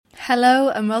Hello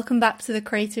and welcome back to the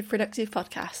Creative Productive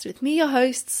Podcast with me, your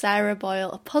host, Sarah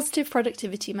Boyle, a positive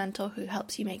productivity mentor who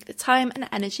helps you make the time and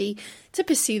energy to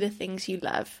pursue the things you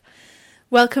love.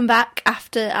 Welcome back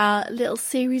after our little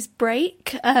series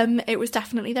break. It was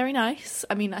definitely very nice.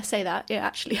 I mean, I say that, it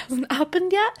actually hasn't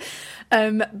happened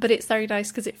yet, but it's very nice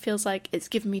because it feels like it's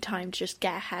given me time to just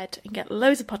get ahead and get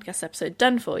loads of podcast episodes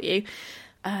done for you.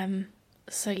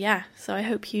 So I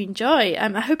hope you enjoy.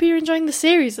 I hope you're enjoying the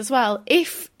series as well.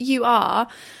 If you are,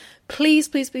 please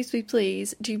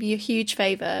do me a huge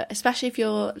favour, especially if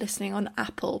you're listening on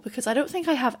Apple, because I don't think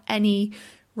I have any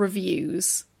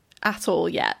reviews at all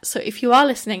yet. So if you are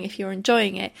listening, if you're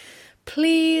enjoying it,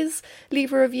 please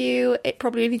leave a review. It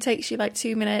probably only takes you like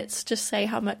 2 minutes. Just say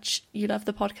how much you love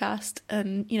the podcast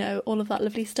and, all of that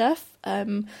lovely stuff. I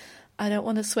don't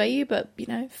want to sway you, but,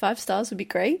 5 stars would be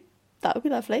great. That would be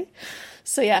lovely.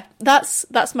 So yeah, that's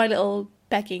my little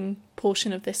begging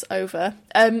portion of this over.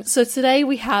 So today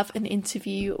we have an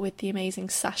interview with the amazing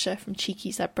Sasha from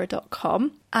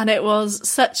cheekyzebra.com, and it was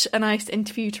such a nice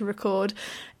interview to record.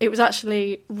 It was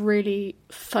actually really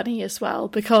funny as well,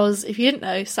 because if you didn't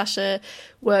know, Sasha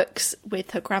works with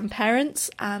her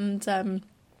grandparents, and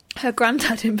her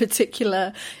granddad in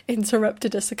particular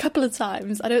interrupted us a couple of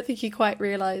times. I don't think he quite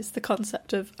realised the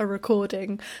concept of a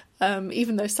recording.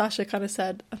 Even though Sasha kind of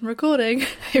said, I'm recording,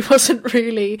 it wasn't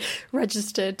really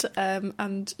registered,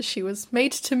 and she was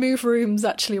made to move rooms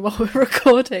actually while we're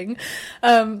recording.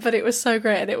 But it was so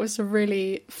great, and it was a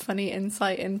really funny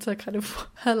insight into kind of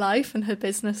her life and her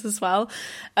business as well.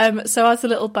 So as a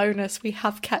little bonus, we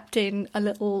have kept in a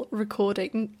little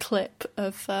recording clip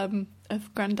of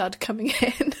Grandad coming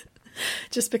in.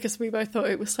 Just because we both thought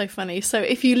it was so funny. So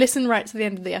if you listen right to the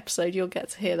end of the episode, you'll get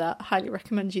to hear that. I highly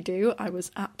recommend you do. I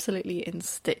was absolutely in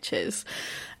stitches.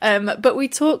 But we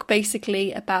talk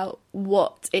basically about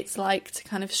what it's like to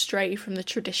kind of stray from the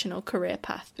traditional career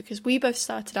path, because we both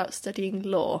started out studying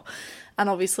law, and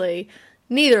obviously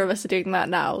neither of us are doing that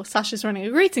now. Sasha's running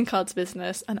a greeting cards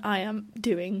business and I am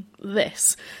doing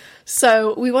this.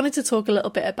 So we wanted to talk a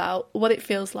little bit about what it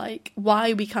feels like,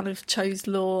 why we kind of chose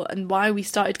law, and why we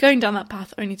started going down that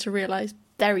path, only to realise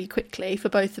very quickly for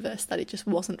both of us that it just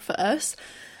wasn't for us,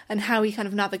 and how we kind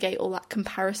of navigate all that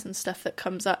comparison stuff that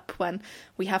comes up when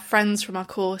we have friends from our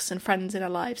course and friends in our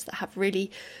lives that have really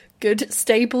good,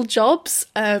 stable jobs,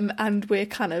 and we're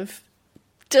kind of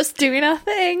just doing our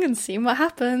thing and seeing what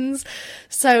happens.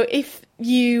 So if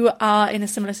you are in a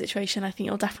similar situation, I think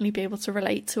you'll definitely be able to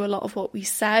relate to a lot of what we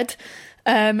said.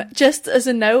 Just as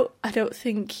a note, I don't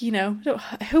think,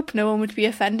 I hope no one would be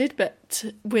offended, but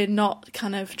we're not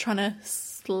kind of trying to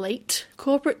slate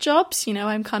corporate jobs.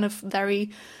 I'm kind of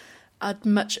I'd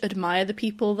much admire the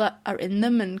people that are in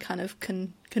them and kind of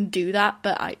can do that,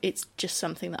 but it's just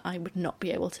something that I would not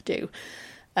be able to do.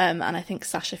 And I think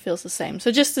Sasha feels the same.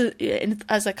 So just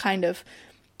as a kind of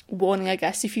warning, I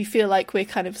guess, if you feel like we're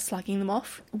kind of slagging them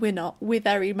off, we're not. We're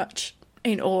very much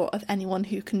in awe of anyone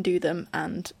who can do them,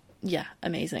 and yeah,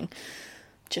 amazing.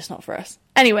 Just not for us.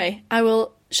 Anyway, I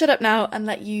will shut up now and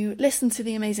let you listen to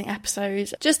the amazing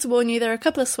episode. Just to warn you, there are a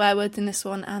couple of swear words in this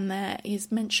one, and there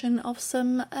is mention of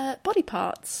some body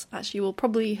parts. Actually, you will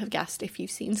probably have guessed if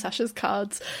you've seen Sasha's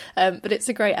cards, but it's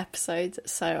a great episode,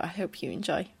 so I hope you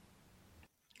enjoy.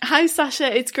 Hi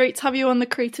Sasha, it's great to have you on the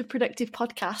Creative Productive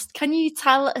Podcast. Can you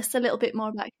tell us a little bit more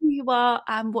about who you are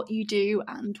and what you do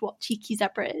and what Cheeky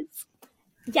Zebra is?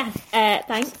 Yes,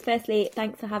 thanks. Firstly,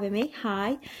 thanks for having me.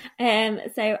 Hi.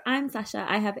 So I'm Sasha.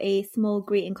 I have a small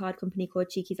greeting card company called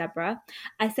Cheeky Zebra.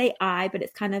 I say but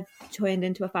it's kind of turned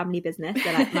into a family business.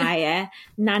 So like my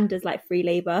nan does like free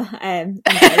labour, and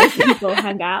people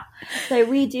hang out. So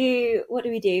what do?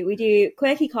 We do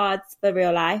quirky cards for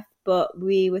real life. But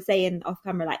we were saying off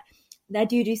camera, like, they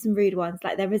do some rude ones.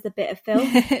 Like, there is a bit of filth,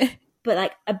 but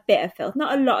like a bit of filth,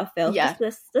 not a lot of filth,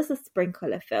 just a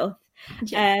sprinkle of filth.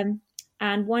 Yeah.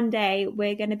 And one day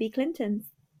we're going to be Clintons.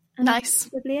 And nice. That's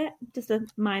probably it. Just a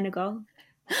minor goal.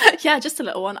 Yeah, just a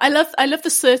little one. I love the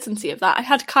certainty of that. I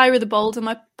had Kyra the Bold on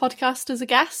my podcast as a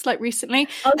guest recently.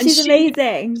 Oh, she's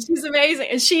amazing. She's amazing.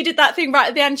 And she did that thing right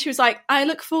at the end. She was like, I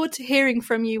look forward to hearing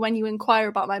from you when you inquire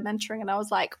about my mentoring. And I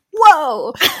was like,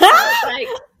 whoa.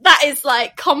 That is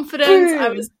like confidence. Boom. I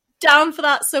was down for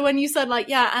that. So when you said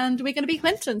and we're going to be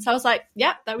Clintons, I was like,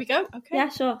 yeah, there we go. Okay. Yeah,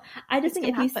 sure. I just think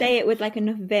if you say it with like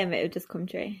enough vim, it would just come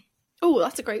true. Oh,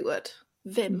 that's a great word.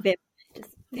 Vim.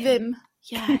 Just vim.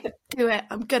 Yeah, do it.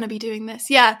 I'm going to be doing this.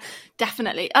 Yeah,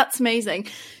 definitely. That's amazing.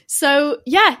 So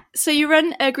you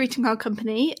run a greeting card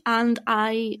company, and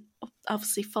I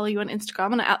obviously follow you on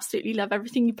Instagram, and I absolutely love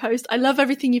everything you post. I love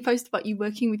everything you post about you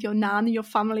working with your nan and your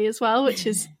family as well, which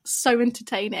is so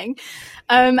entertaining.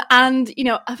 And, you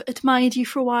know, I've admired you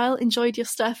for a while, enjoyed your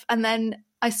stuff. And then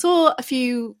I saw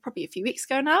probably a few weeks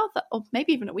ago now, or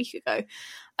maybe even a week ago,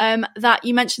 that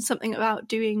you mentioned something about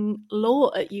doing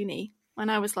law at uni.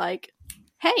 And I was like,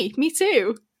 hey, me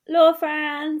too. Law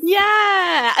friends.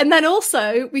 Yeah. And then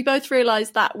also we both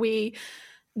realised that we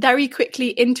very quickly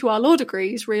into our law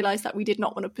degrees realised that we did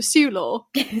not want to pursue law,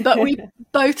 but we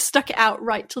both stuck it out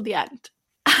right till the end.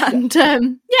 And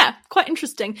yeah, quite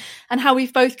interesting. And how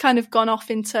we've both kind of gone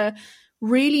off into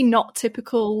really not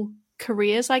typical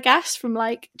careers, I guess, from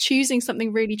like choosing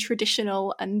something really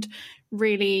traditional and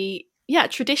really,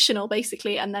 traditional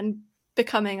basically, and then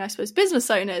becoming, I suppose, business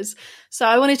owners. So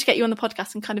I wanted to get you on the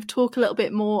podcast and kind of talk a little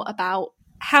bit more about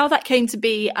how that came to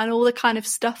be and all the kind of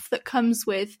stuff that comes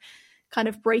with kind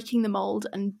of breaking the mold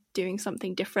and doing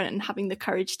something different and having the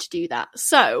courage to do that.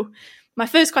 So my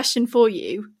first question for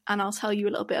you, and I'll tell you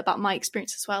a little bit about my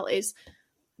experience as well, is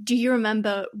do you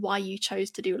remember why you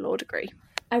chose to do a law degree?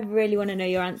 I really want to know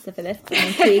your answer for this. I'm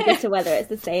intrigued as to whether it's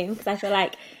the same, because I feel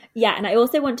like, and I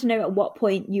also want to know at what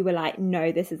point you were like,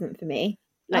 no, this isn't for me.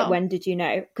 Like, when did you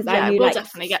know? Because I knew, we'll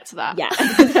definitely get to that. Yeah.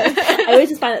 I always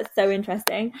just find that so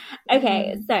interesting.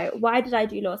 Okay, so why did I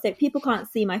do law? So people can't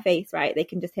see my face, right? They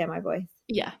can just hear my voice.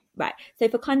 Yeah. Right. So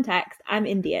for context, I'm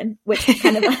Indian, which is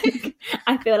kind of like,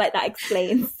 I feel like that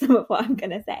explains some of what I'm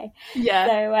going to say. Yeah.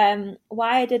 So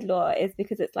why I did law is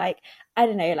because it's like, I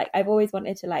don't know, like I've always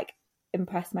wanted to like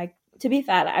impress my, to be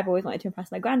fair, like I've always wanted to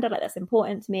impress my granddad, like that's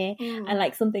important to me. And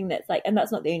like something that's like, and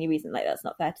that's not the only reason, like that's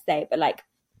not fair to say, but like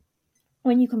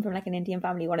when you come from like an Indian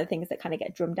family, one of the things that kind of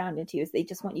get drummed down into you is they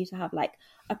just want you to have like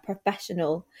a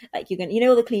professional, like you know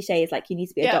all the cliches, like you need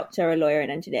to be a doctor, a lawyer, an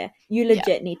engineer. You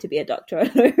legit need to be a doctor, a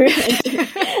lawyer, an engineer.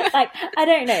 Like I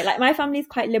don't know, like my family's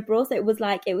quite liberal, so it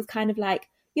was kind of like,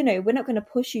 you know, we're not going to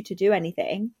push you to do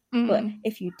anything, but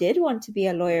if you did want to be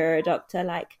a lawyer or a doctor,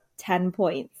 like 10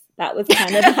 points. That was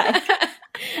kind of like,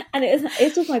 and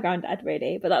it's just my granddad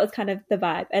really, but that was kind of the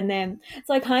vibe. And then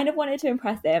so I kind of wanted to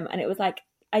impress him, and it was like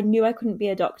I knew I couldn't be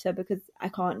a doctor because I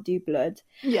can't do blood.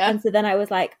 Yeah. And so then I was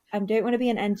like, I don't want to be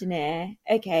an engineer.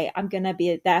 Okay, I'm gonna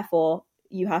be, therefore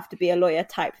you have to be a lawyer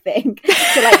type thing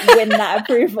to like win that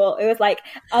approval. It was like,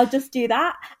 I'll just do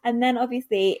that. And then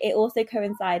obviously it also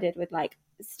coincided with like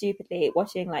stupidly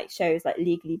watching like shows like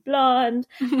Legally Blonde,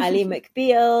 Ally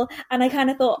McBeal, and I kind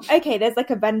of thought, okay, there's like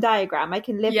a Venn diagram. I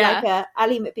can live like a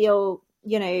Ally McBeal,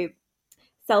 you know,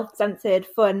 self-censored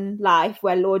fun life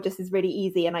where law just is really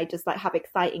easy and I just like have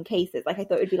exciting cases. Like I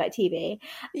thought it would be like TV.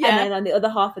 And then on the other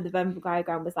half of the Venn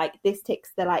diagram was like, this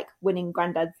ticks the like winning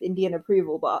granddad's Indian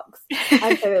approval box.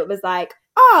 And so it was like,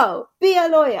 oh, be a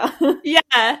lawyer.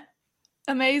 Yeah.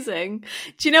 Amazing.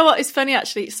 Do you know what is funny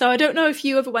actually? So I don't know if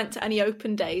you ever went to any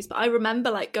open days, but I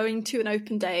remember like going to an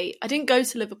open day. I didn't go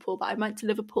to Liverpool, but I went to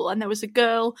Liverpool, and there was a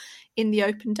girl in the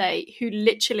open day who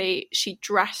literally, she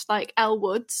dressed like Elle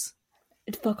Woods.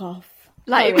 Fuck off.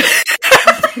 Like,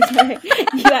 sorry.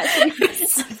 You actually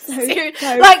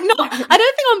so like, not, I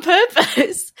don't think on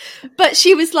purpose, but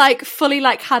she was like fully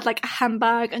like had like a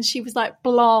handbag, and she was like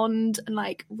blonde and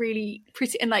like really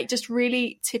pretty and like just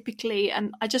really typically.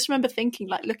 And I just remember thinking,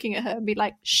 like looking at her and be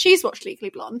like, she's watched Legally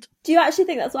Blonde. Do you actually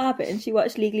think that's what happened? She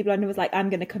watched Legally Blonde and was like, I'm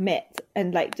going to commit,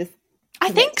 and like just.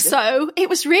 I think so. It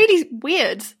was really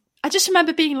weird. I just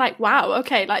remember being like, wow,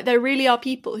 okay, like there really are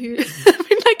people who, I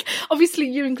mean, like obviously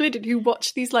you included, who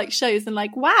watch these like shows and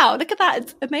like, wow, look at that,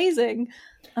 it's amazing.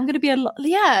 I'm going to be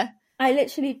I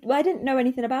literally, I didn't know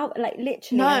anything about, like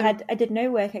literally, no. I did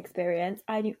no work experience.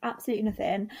 I knew absolutely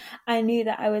nothing. I knew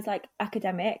that I was like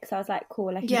academic, so I was like,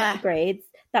 cool, I can get the grades,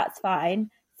 that's fine.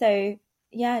 So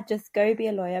yeah, just go be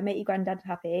a lawyer, make your granddad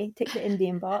happy, tick the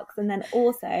Indian box, and then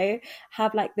also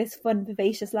have like this fun,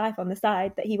 vivacious life on the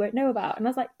side that he won't know about. And I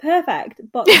was like, perfect,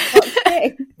 box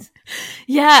ticked.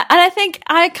 Yeah, and I think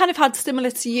I kind of had similar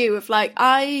to you of like,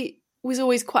 I was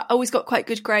always got quite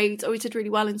good grades, always did really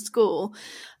well in school.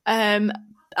 And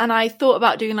I thought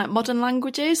about doing like modern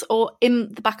languages, or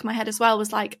in the back of my head as well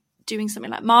was like doing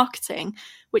something like marketing,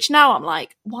 which now I'm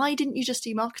like, why didn't you just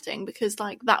do marketing? Because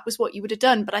like that was what you would have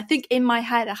done. But I think in my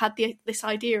head I had this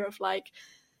idea of like,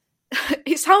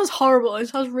 it sounds horrible, it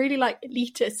sounds really like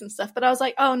elitist and stuff, but I was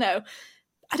like, oh no,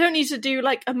 I don't need to do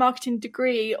like a marketing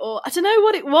degree, or I don't know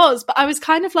what it was, but I was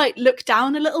kind of like looked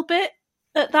down a little bit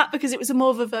at that because it was more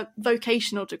of a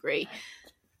vocational degree.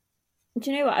 Do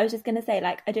you know what I was just going to say?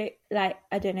 Like, I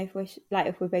don't know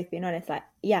if we're both being honest, like,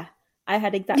 yeah, I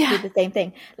had exactly the same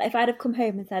thing. Like if I'd have come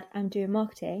home and said, I'm doing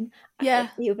marketing, it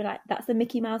would be like, that's a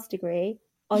Mickey Mouse degree.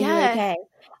 Are you okay?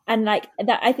 And like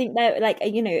that, I think that, like,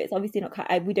 you know, it's obviously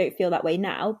not, we don't feel that way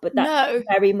now, but that's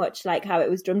very much like how it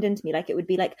was drummed into me. Like, it would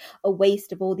be like a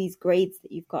waste of all these grades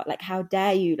that you've got. Like, how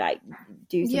dare you like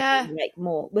do something like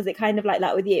more? Was it kind of like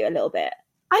that with you a little bit?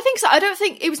 I think so. I don't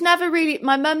think it was never really,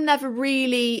 my mum never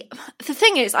really, the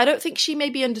thing is, I don't think she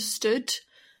maybe understood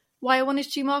why I wanted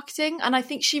to do marketing. And I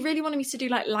think she really wanted me to do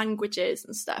like languages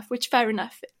and stuff, which fair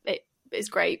enough, it is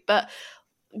great. But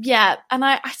yeah, and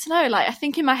I don't know, like, I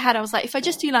think in my head I was like, if I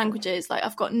just do languages, like,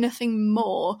 I've got nothing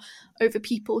more over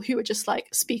people who are just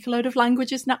like speak a load of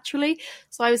languages naturally.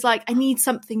 So I was like, I need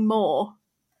something more.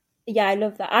 Yeah, I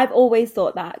love that. I've always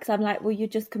thought that, because I'm like, well, you're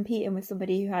just competing with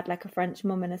somebody who had like a French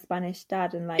mum and a Spanish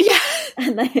dad, and like,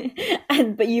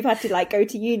 but you've had to like go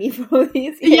to uni for all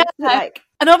these years. Like,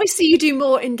 and obviously you do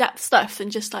more in-depth stuff than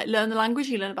just like learn the language.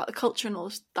 You learn about the culture and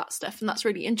all that stuff, and that's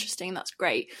really interesting and that's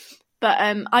great. But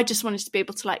I just wanted to be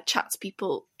able to like chat to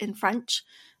people in French.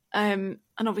 And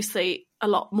obviously a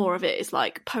lot more of it is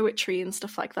like poetry and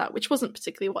stuff like that, which wasn't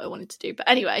particularly what I wanted to do. But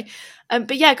anyway,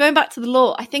 but yeah, going back to the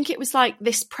law, I think it was like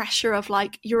this pressure of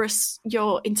like, you're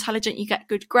intelligent, you get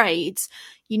good grades,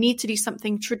 you need to do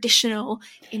something traditional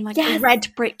in like a red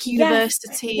brick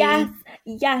university. Yes.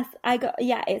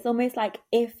 It's almost like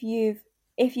if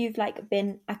you've like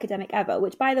been academic ever,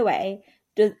 which by the way,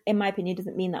 in my opinion,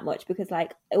 doesn't mean that much, because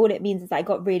like all it means is I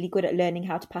got really good at learning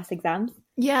how to pass exams.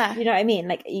 Yeah, you know what I mean?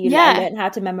 Like, I learned how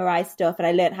to memorize stuff, and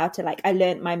I learned how to I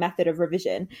learned my method of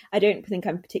revision. I don't think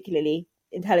I'm particularly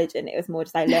intelligent. It was more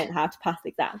just I learned how to pass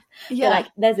exams. But like,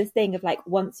 there's this thing of like,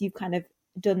 once you've kind of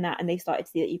done that and they started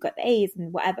to see that you've got the A's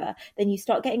and whatever, then you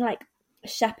start getting like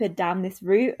shepherd down this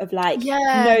route of like,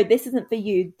 no, this isn't for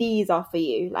you, these are for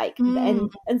you, like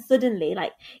and suddenly,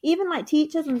 like, even like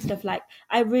teachers and stuff, like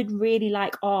I would really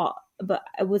like art, but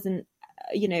I wasn't,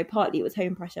 you know, partly it was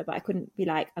home pressure, but I couldn't be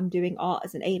like, I'm doing art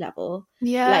as an A level.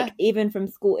 Like, even from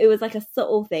school, it was like a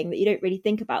subtle thing that you don't really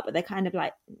think about, but they're kind of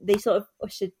like, they sort of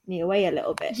ushered me away a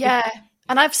little bit.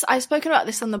 And I've spoken about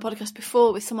this on the podcast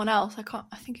before with someone else.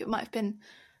 I think it might have been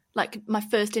like my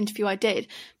first interview I did,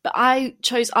 but I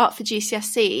chose art for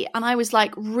GCSE, and I was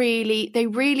like, they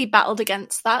really battled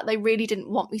against that. They really didn't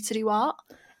want me to do art.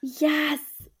 Yes.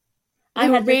 I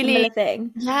had a similar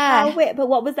thing. Yeah. But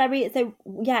what was that?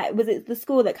 Was it the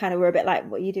school that kind of were a bit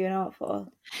like, what are you doing art for?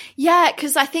 Yeah,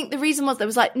 because I think the reason was there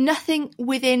was like nothing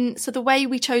within, so the way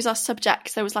we chose our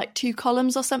subjects, there was like 2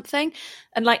 columns or something,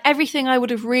 and like everything I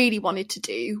would have really wanted to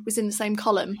do was in the same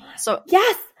column. So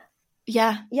yes.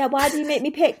 Yeah. Why do you make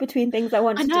me pick between things I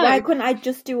want to do? Why couldn't I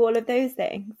just do all of those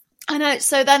things? I know.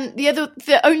 So then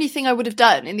the only thing I would have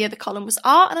done in the other column was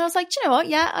art, and I was like, do you know what?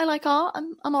 Yeah, I like art.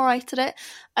 I'm all right at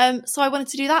it. So I wanted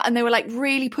to do that, and they were like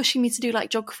really pushing me to do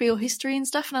like geography or history and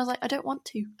stuff, and I was like, I don't want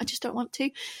to. I just don't want to.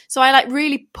 So I like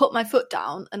really put my foot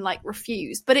down and like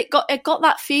refused. But it got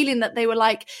that feeling that they were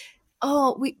like,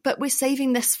 oh, but we're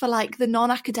saving this for like the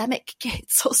non-academic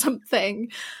kids or something.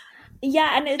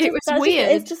 Yeah, and it was weird.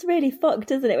 It's just really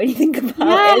fucked, isn't it, when you think about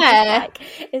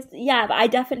it? But I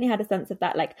definitely had a sense of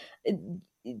that. Like,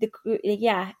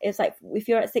 it's like if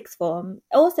you're at sixth form.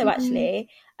 Also, actually,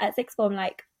 at sixth form,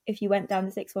 like if you went down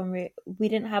the sixth form route, we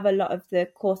didn't have a lot of the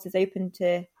courses open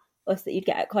to us that you'd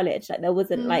get at college. Like, there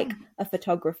wasn't like a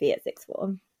photography at sixth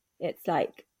form. It's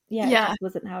like, it just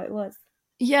wasn't how it was.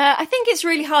 Yeah, I think it's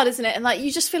really hard, isn't it? And like,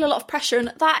 you just feel a lot of pressure, and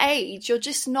at that age, you're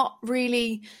just not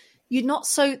really. You're not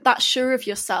that sure of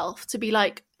yourself to be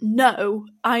like, no,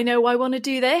 I know I want to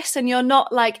do this. And you're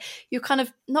not like, you're kind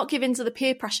of not giving to the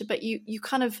peer pressure, but you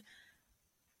kind of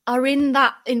are in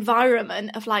that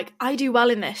environment of like, I do well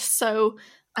in this, so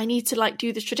I need to like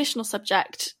do the traditional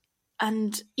subject.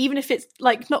 And even if it's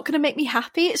like not going to make me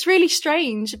happy, it's really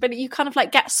strange, but you kind of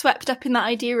like get swept up in that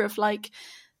idea of like,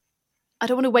 I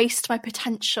don't want to waste my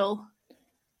potential.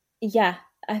 Yeah.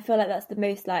 I feel like that's the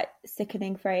most like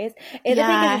sickening phrase. The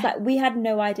thing is like, we had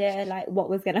no idea like what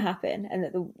was going to happen, and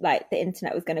that the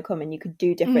internet was going to come and you could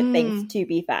do different things, to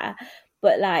be fair.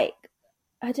 But like,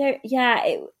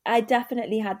 I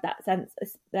definitely had that sense of,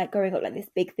 like, growing up, like this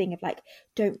big thing of like,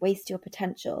 don't waste your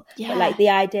potential. But like the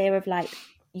idea of like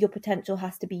your potential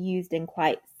has to be used in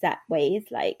quite set ways.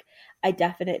 Like, I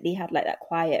definitely had like that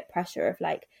quiet pressure of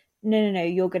like, no,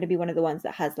 you're going to be one of the ones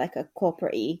that has like a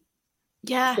corporate-y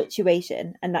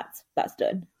situation, and that's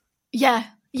done. Yeah,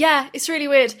 it's really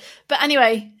weird. But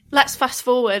anyway, let's fast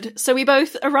forward. So we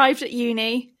both arrived at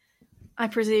uni, I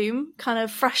presume, kind of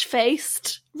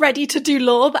fresh-faced, ready to do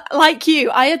law. But like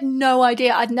you, I had no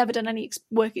idea. I'd never done any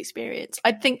work experience.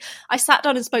 I think I sat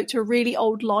down and spoke to a really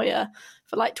old lawyer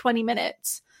for like 20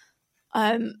 minutes,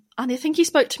 And I think he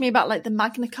spoke to me about like the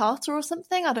Magna Carta or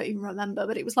something. I don't even remember,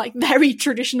 but it was like very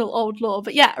traditional old law.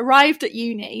 But yeah, arrived at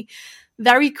uni,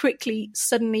 very quickly,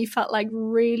 suddenly felt like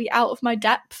really out of my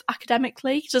depth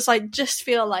academically. Just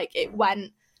feel like it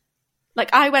went,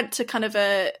 like I went to kind of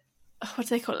a, what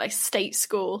do they call it, like state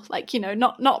school, like, you know,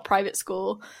 not private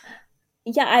school.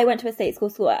 Yeah, I went to a state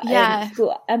school. Yeah.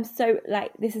 I'm so,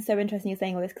 like, this is so interesting you're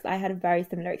saying all this, because I had a very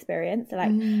similar experience. So,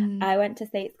 like, I went to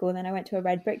state school, and then I went to a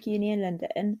red brick uni in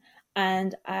London,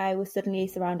 and I was suddenly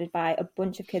surrounded by a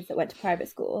bunch of kids that went to private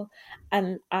school,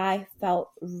 and I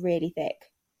felt really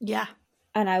thick. Yeah.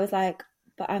 And I was like,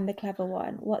 but I'm the clever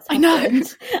one. What's happened?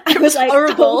 I know. I was like,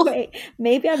 horrible. Oh, wait,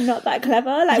 maybe I'm not that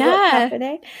clever. Like, what's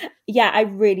happening? Yeah, I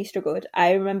really struggled.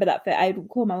 I remember that I'd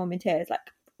call my mum in tears, like,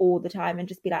 all the time, and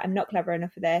just be like, I'm not clever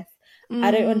enough for this.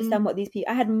 I don't understand what these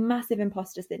people, I had massive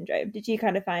imposter syndrome. Did you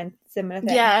kind of find similar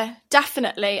things? Yeah,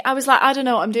 definitely. I was like, I don't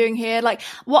know what I'm doing here. Like,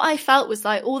 what I felt was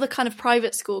like all the kind of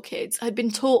private school kids had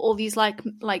been taught all these like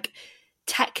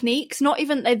techniques, not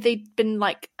even they'd been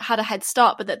like had a head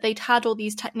start, but that they'd had all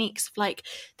these techniques of like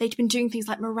they'd been doing things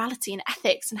like morality and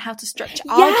ethics and how to structure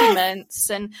arguments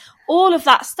and all of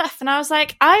that stuff. And I was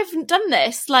like, I haven't done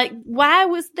this. Like, where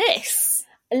was this?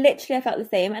 Literally, I felt the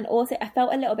same. And also, I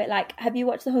felt a little bit like, have you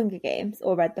watched The Hunger Games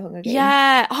or read The Hunger Games?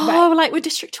 Yeah. Oh, right. Like we're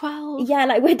District 12. Yeah,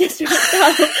 like we're District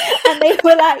 12. And they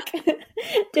were like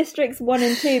Districts 1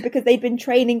 and 2 because they'd been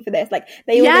training for this. Like,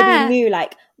 they already knew,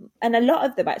 like, and a lot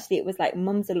of them actually, it was like,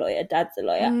 mum's a lawyer, dad's a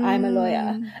lawyer, I'm a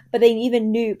lawyer. But they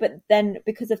even knew, but then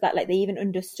because of that, like, they even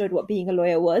understood what being a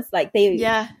lawyer was. Like, they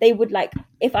would, like,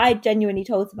 if I genuinely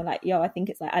told someone, like, yo, I think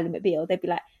it's like Ally McBeal, they'd be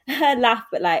like, laugh,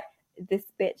 but like, this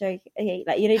bitch, okay,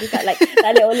 like, you know, just like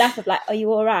that little laugh of like, are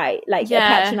you all right? Like, you're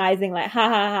patronising, like, ha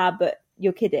ha ha, but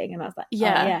you're kidding. And I was like,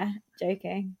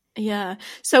 joking. Yeah.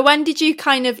 So when did you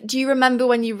do you remember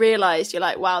when you realised you're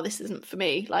like, wow, this isn't for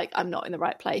me? Like, I'm not in the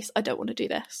right place. I don't want to do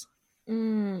this.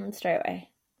 Straight away.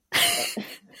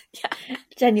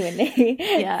 Genuinely.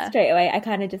 Yeah. Straight away. I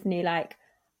kind of just knew, like,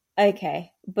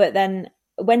 okay. But then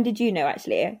when did you know,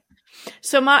 actually?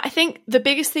 So I think the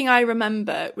biggest thing I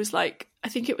remember was like, I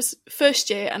think it was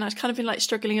first year, and I'd kind of been like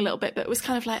struggling a little bit, but it was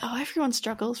kind of like, oh, everyone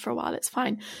struggles for a while, it's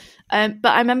fine. But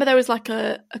I remember there was like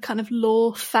a kind of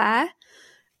law fair,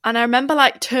 and I remember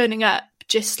like turning up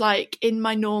just like in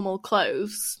my normal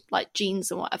clothes, like jeans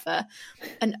and whatever,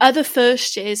 and other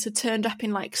first years had turned up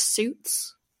in like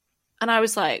suits, and I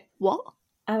was like, what?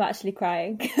 I'm actually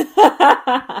crying.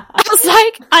 I was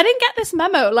like, I didn't get this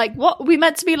memo. Like, what? We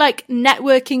meant to be like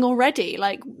networking already.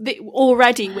 Like,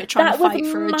 already we're trying to fight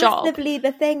for a job. That was massively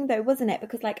the thing, though, wasn't it?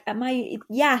 Because like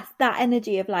that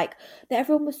energy of like that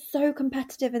everyone was so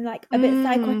competitive and like a bit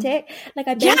psychotic. Like,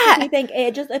 I basically think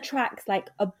it just attracts like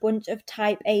a bunch of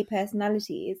type A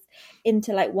personalities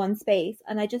into like one space,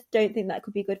 and I just don't think that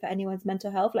could be good for anyone's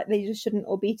mental health. Like, they just shouldn't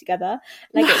all be together.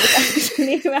 Like, it was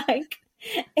actually like.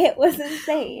 It was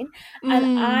insane.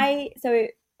 And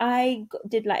I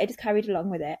did like, I just carried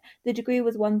along with it. The degree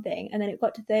was one thing, and then it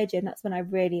got to third year, and that's when I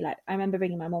really like, I remember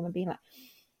ringing my mum and being like,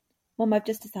 Mum, I've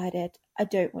just decided I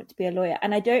don't want to be a lawyer.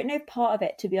 And I don't know if part of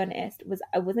it, to be honest, was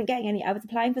I wasn't getting any. I was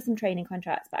applying for some training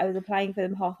contracts, but I was applying for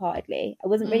them half-heartedly. I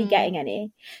wasn't really getting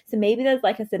any. So maybe there's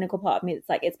like a cynical part of me that's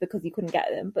like, it's because you couldn't get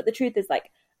them. But the truth is, like,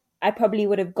 I probably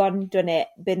would have done it,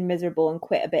 been miserable, and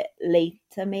quit a bit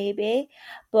later, maybe.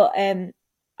 But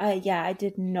I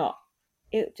did not.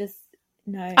 It just,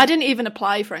 no. I didn't even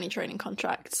apply for any training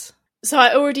contracts. So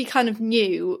I already kind of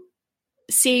knew,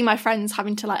 seeing my friends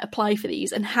having to like apply for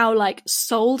these and how like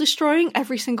soul destroying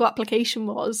every single application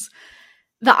was,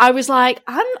 that I was like,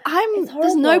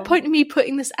 there's no point in me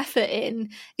putting this effort in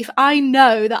if I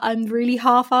know that I'm really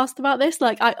half-assed about this.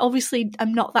 Like, I obviously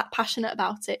am not that passionate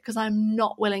about it because I'm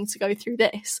not willing to go through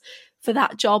this for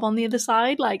that job on the other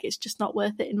side. Like, it's just not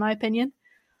worth it, in my opinion.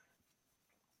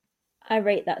 I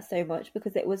rate that so much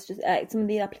because it was just some of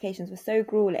the applications were so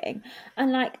grueling,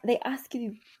 and like they ask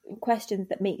you questions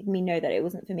that made me know that it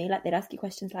wasn't for me. Like, they'd ask you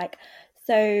questions like,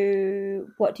 so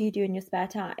what do you do in your spare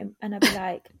time? And I'd be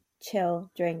like,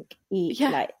 chill, drink, eat,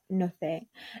 like nothing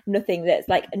that's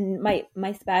like,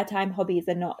 my spare time hobbies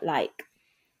are not like,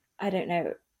 I don't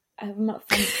know, I'm not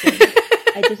fancy.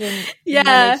 I didn't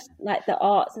manage like the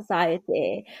art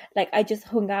society. Like, I just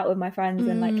hung out with my friends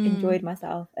and like enjoyed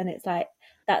myself, and it's like,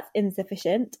 that's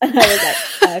insufficient. And I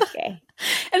was like, okay.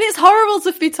 And it's horrible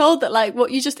to be told that like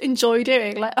what you just enjoy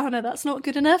doing, like, oh no, that's not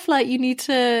good enough. Like, you need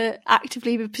to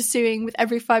actively be pursuing with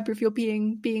every fibre of your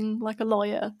being like a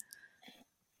lawyer.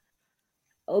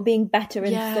 or being better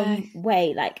in some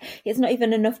way. Like, it's not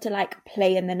even enough to like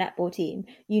play in the netball team.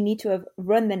 You need to have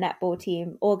run the netball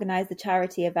team, organize the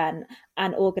charity event,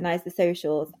 and organize the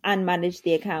socials and manage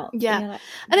the account. And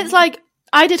it's like,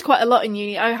 I did quite a lot in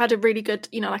uni. I had a really good,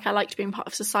 like, I liked being part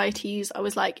of societies. I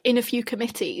was like in a few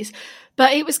committees,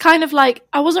 but it was kind of like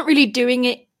I wasn't really doing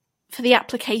it for the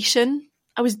application.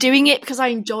 I was doing it because I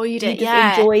enjoyed it.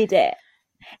 Enjoyed it.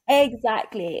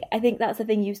 Exactly. I think that's the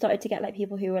thing. You started to get like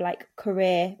people who were like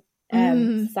career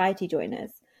society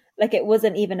joiners. Like, it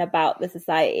wasn't even about the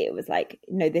society. It was like,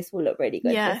 no, this will look really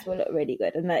good. This will look really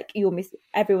good. And like, you almost,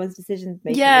 everyone's decisions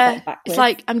making like backwards. It's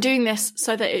like, I'm doing this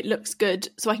so that it looks good,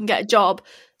 so I can get a job,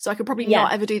 so I could probably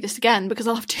not ever do this again because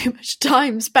I'll have too much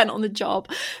time spent on the job.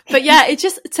 But yeah, it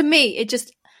just, to me,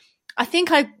 I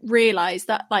think I realised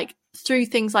that like through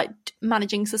things like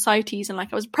managing societies, and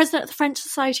like I was president of the French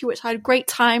Society, which I had a great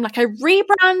time. Like, I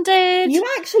rebranded. You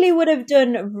actually would have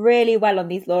done really well on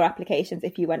these law applications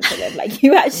if you went for them. Like,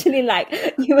 you actually, like,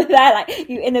 you were there, like,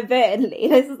 you inadvertently,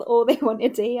 this is all they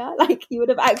wanted to hear. Like, you would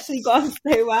have actually gone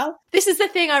so well. This is the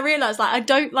thing I realised, like, I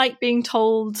don't like being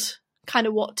told kind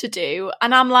of what to do,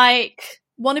 and I'm like,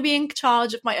 want to be in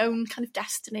charge of my own kind of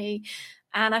destiny.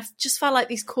 And I've just felt like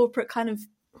these corporate kind of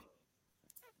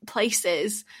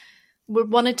places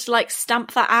wanted to like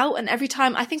stamp that out, and every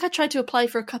time I think I tried to apply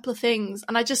for a couple of things,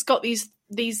 and I just got these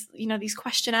these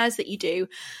questionnaires that you do,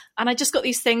 and I just got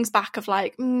these things back of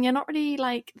like, you're not really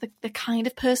like the kind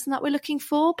of person that we're looking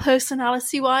for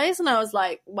personality wise. And I was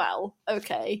like, well,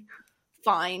 okay,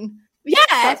 fine.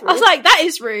 I was like, that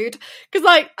is rude, because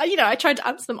like, I tried to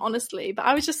answer them honestly, but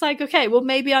I was just like, okay, well,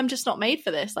 maybe I'm just not made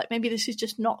for this. Like, maybe this is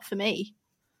just not for me.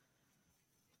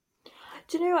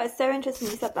 Do you know what? It's so interesting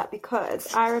you said that,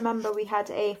 because I remember we had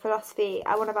a philosophy,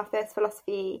 one of our first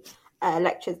philosophy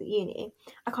lectures at uni.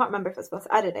 I can't remember if it was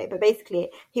philosophy, I don't know, but basically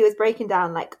he was breaking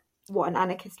down like what an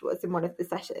anarchist was in one of the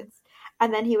sessions,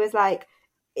 and then he was like,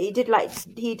 he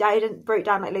broke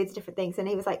down like loads of different things, and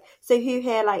he was like, so who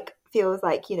here like feels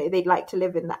like they'd like to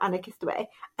live in the anarchist way?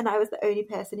 And I was the only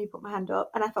person who put my hand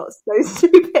up, and I felt so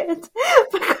stupid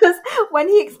because when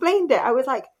he explained it, I was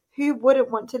like, who wouldn't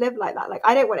want to live like that? Like,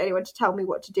 I don't want anyone to tell me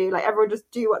what to do. Like, everyone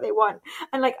just do what they want.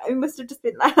 And like, I must have just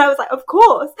been like, I was like, of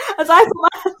course. As I put my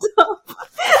hand up,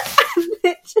 and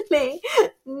literally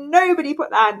nobody put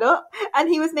their hand up. And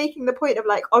he was making the point of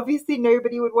like, obviously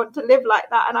nobody would want to live like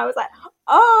that. And I was like,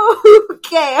 oh,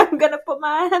 okay, I'm gonna put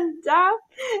my hand down.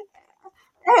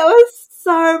 It was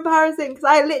so embarrassing, because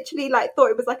I literally like thought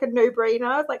it was like a no-brainer.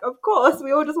 I was like, of course,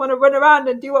 we all just want to run around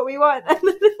and do what we want.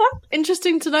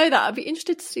 Interesting to know that. I'd be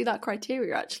interested to see that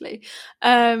criteria actually.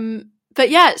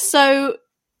 But yeah, so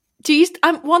do you?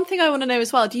 One thing I want to know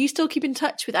as well: do you still keep in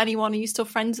touch with anyone? Are you still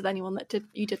friends with anyone that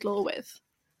you did law with?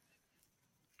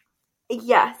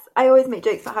 Yes, I always make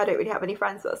jokes about how I don't really have any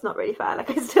friends, so that's not really fair. Like,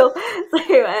 I still,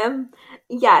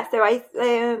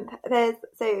 there's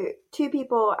two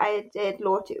people I did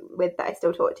law with that I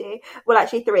still talk to. Well,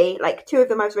 actually three. Like, two of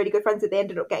them I was really good friends with. They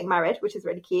ended up getting married, which is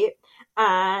really cute,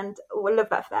 and we'll love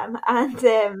that for them.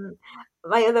 And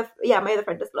my other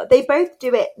friend does law. They both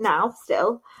do it now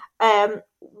still.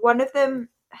 One of them,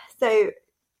 so.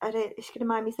 She can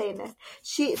mind me saying this.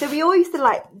 So we all used to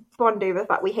like bond over the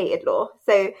fact we hated law.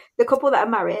 So the couple that are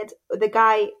married, the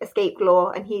guy escaped law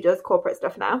and he does corporate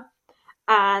stuff now.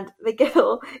 And the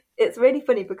girl, it's really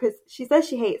funny because she says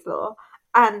she hates law,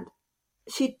 and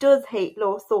she does hate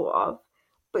law sort of,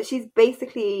 but she's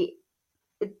basically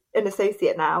an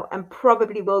associate now and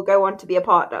probably will go on to be a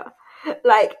partner.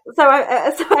 Like, so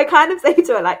I kind of say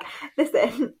to her, like,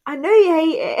 listen, I know you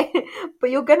hate it, but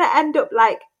you're gonna end up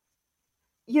like,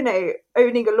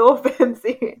 owning a law firm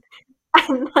soon,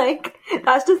 and like,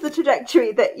 that's just the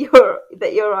trajectory that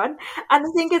you're on. And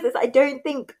the thing is I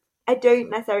don't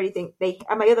necessarily think they,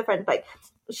 and my other friend, like,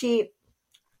 she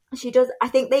does, I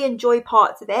think they enjoy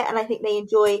parts of it, and I think they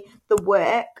enjoy the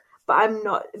work, but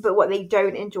what they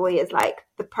don't enjoy is like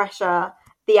the pressure,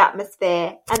 the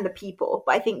atmosphere, and the people.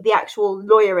 But I think the actual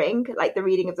lawyering, like the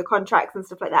reading of the contracts and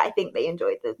stuff like that, I think they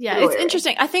enjoyed the it's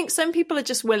interesting. I think some people are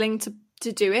just willing to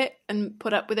do it and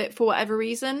put up with it for whatever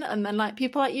reason, and then like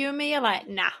people like you and me are like,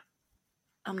 nah,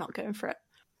 I'm not going for it.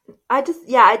 I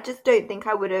just don't think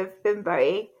I would have been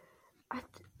very.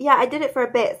 I did it for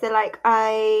a bit. So like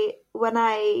I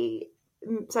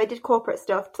did corporate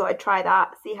stuff, so I'd try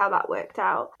that, see how that worked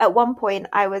out. At one point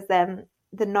I was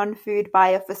the non-food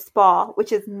buyer for Spa,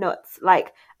 which is nuts. Like,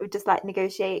 I would just like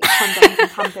negotiate condoms and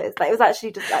pampers. Like, it was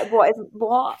actually just like,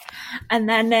 what? And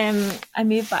then I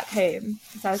moved back home.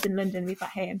 So I was in London, moved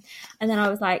back home. And then I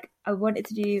was like, I wanted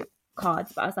to do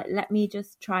cards, but I was like, let me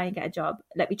just try and get a job.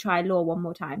 Let me try law one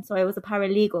more time. So I was a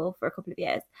paralegal for a couple of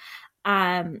years.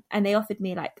 And they offered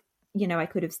me like, you know, I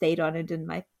could have stayed on and done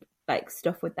my like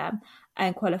stuff with them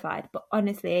and qualified. But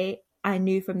honestly, I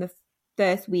knew from the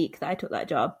first week that I took that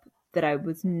job that I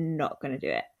was not going to do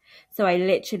it. So I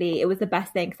literally, it was the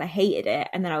best thing because I hated it.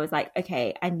 And then I was like,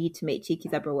 okay, I need to make Cheeky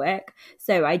Zebra work.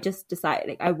 So I just decided,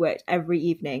 like, I worked every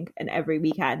evening and every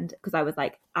weekend because I was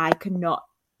like, I cannot,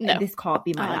 this can't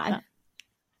be my life.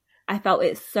 I felt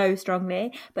it so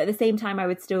strongly. But at the same time, I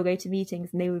would still go to meetings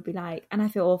and they would be like, and I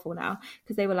feel awful now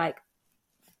because they were like,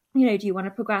 you know, do you want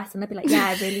to progress? And I'd be like, yeah,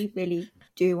 I really, really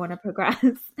do want to progress.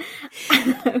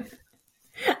 And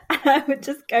I would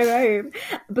just go home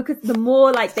because the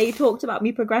more like they talked about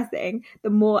me progressing, the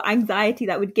more anxiety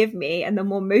that would give me and the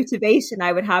more motivation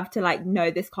I would have to like, no,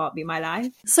 this can't be my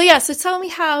life. So yeah, so tell me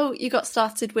how you got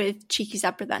started with Cheeky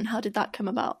Zebra then. How did that come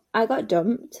about? I got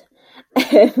dumped.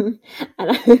 And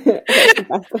that's the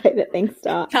best way that things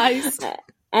start. Nice.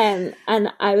 And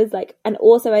I was like, and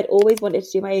also I'd always wanted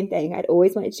to do my own thing. I'd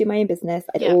always wanted to do my own business.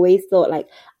 I'd always thought like,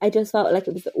 I just felt like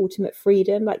it was the ultimate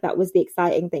freedom. Like that was the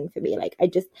exciting thing for me. Like I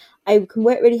can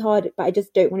work really hard, but I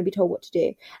just don't want to be told what to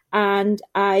do. And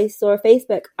I saw a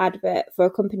Facebook advert for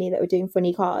a company that were doing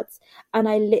funny cards. And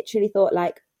I literally thought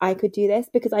like, I could do this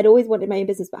because I'd always wanted my own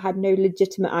business, but had no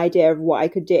legitimate idea of what I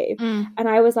could do. And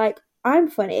I was like, I'm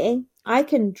funny. I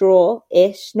can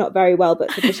draw-ish, not very well,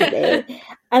 but sufficiently.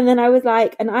 And then I was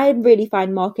like, and I really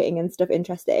find marketing and stuff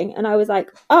interesting. And I was like,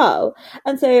 oh.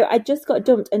 And so I just got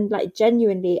dumped and like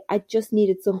genuinely, I just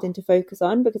needed something to focus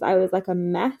on because I was like a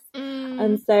mess.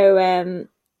 And so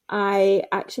I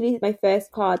actually, my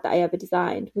first card that I ever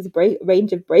designed was a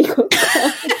range of breakup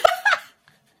cards.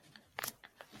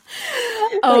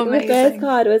 Oh, like the first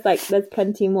card was like, there's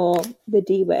plenty more, the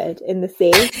D word in the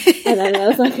sea. And then there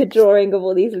was like a drawing of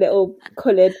all these little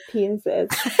coloured penises.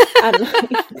 And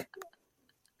like,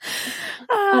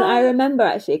 and I remember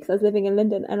actually, because I was living in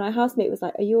London and my housemate was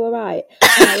like, are you all right?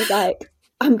 And I was like,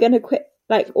 I'm going to quit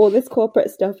like all this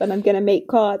corporate stuff and I'm going to make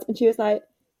cards. And she was like,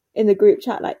 in the group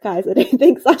chat, like, guys, I don't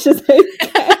think Sasha's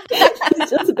okay. She's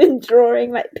just been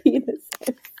drawing like penises.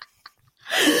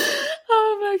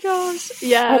 Oh my gosh.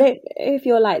 Yeah. I don't know if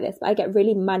you're like this, but I get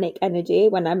really manic energy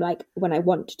when I'm like, when I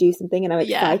want to do something and I'm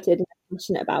excited and I'm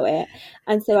passionate about it.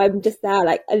 And so I'm just there,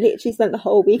 like, I literally spent the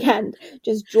whole weekend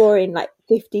just drawing like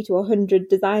 50 to 100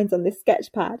 designs on this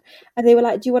sketch pad. And they were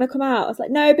like, do you want to come out? I was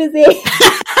like, no, busy.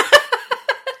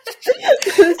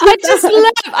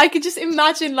 I could just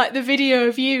imagine like the video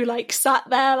of you like sat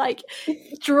there like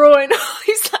drawing all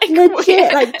these like legit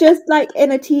weird... like just like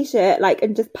in a t-shirt like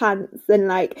and just pants and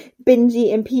like binge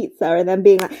eating pizza and then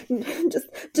being like just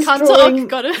can't drawing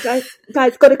talk,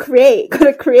 guys gotta create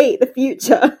the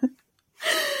future.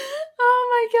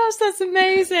 Oh my gosh, that's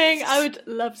amazing. I would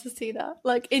love to see that.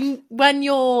 Like when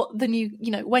you're the new,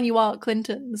 you know, when you are at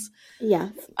Clinton's,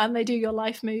 yes, and they do your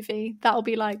life movie, that'll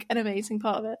be like an amazing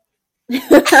part of it.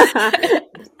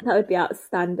 That would be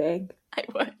outstanding. I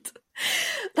would.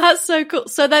 That's so cool.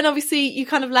 So then obviously you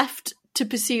kind of left to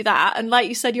pursue that, and like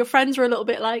you said, your friends were a little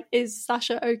bit like, is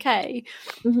Sasha okay?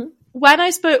 Mm-hmm.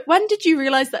 When did you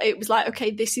realize that it was like,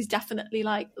 okay, this is definitely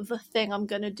like the thing I'm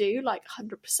gonna do, like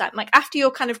 100%? Like after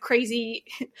your kind of crazy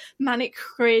manic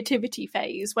creativity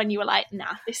phase, when you were like,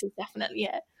 nah, this is definitely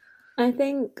it. I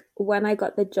think when I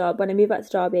got the job, when I moved back to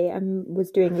Derby and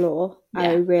was doing law,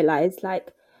 I realized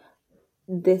like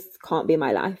this can't be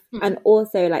my life. And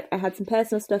also like I had some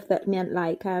personal stuff that meant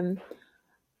like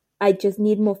I just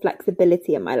need more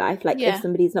flexibility in my life. Like if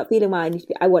somebody's not feeling well,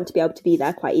 I want to be able to be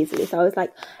there quite easily. So I was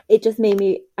like, it just made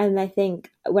me, and I think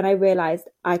when I realized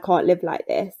I can't live like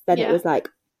this, then it was like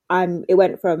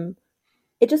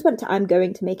it just went to I'm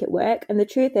going to make it work. And the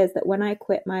truth is that when I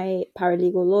quit my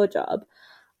paralegal law job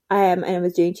and I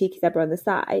was doing Cheeky Zebra on the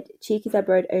side, Cheeky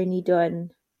Zebra had only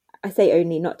done, I say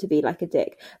only not to be like a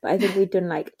dick, but I think we'd done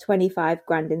like 25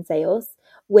 grand in sales,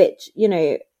 which, you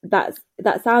know, that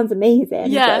sounds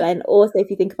amazing. Yeah. But then also if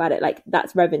you think about it, like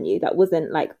that's revenue. That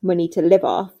wasn't like money to live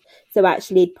off. So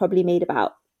actually it probably made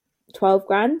about 12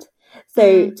 grand.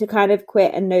 So to kind of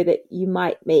quit and know that you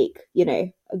might make, you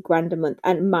know, £1,000 a month,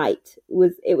 and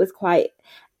it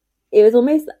was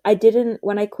almost,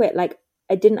 when I quit, like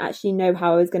I didn't actually know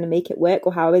how I was going to make it work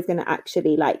or how I was going to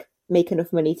actually like make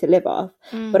enough money to live off.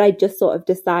 But I just sort of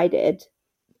decided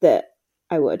that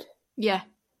I would. Yeah.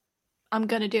 I'm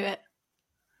going to do it.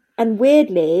 And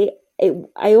weirdly,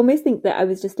 I almost think that I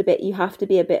was just you have to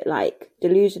be a bit like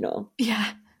delusional.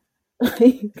 Yeah.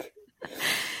 Like,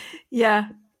 yeah.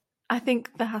 I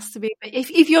think there has to be.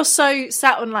 If you're so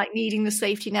set on like needing the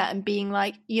safety net and being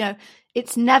like, you know,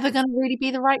 it's never going to really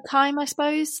be the right time, I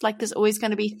suppose. Like there's always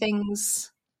going to be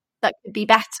things that could be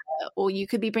better, or you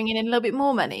could be bringing in a little bit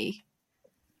more money.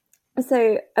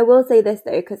 So I will say this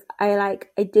though, because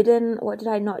what did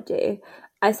I not do?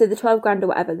 So the 12 grand or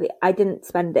whatever, I didn't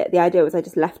spend it. The idea was I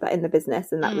just left that in the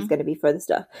business and that was going to be for other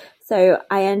stuff. So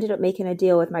I ended up making a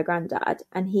deal with my granddad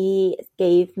and he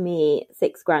gave me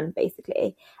 6 grand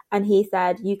basically. And he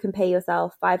said, you can pay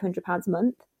yourself £500 a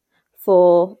month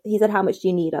he said, how much do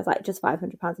you need? I was like, just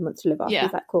 £500 a month to live off. Yeah.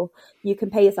 He's like, cool. You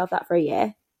can pay yourself that for a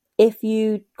year. If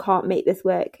you can't make this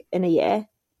work in a year,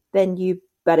 then you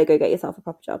better go get yourself a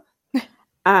proper job.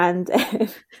 And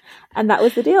that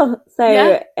was the deal.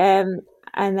 So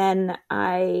and then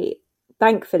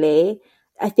thankfully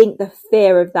I think the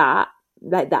fear of that,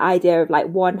 like the idea of like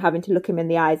one, having to look him in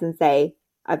the eyes and say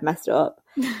I've messed up,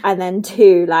 and then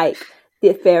two, like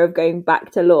the fear of going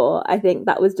back to law, I think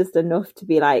that was just enough to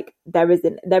be like, there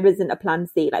isn't a plan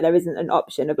C, like there isn't an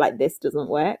option of like this doesn't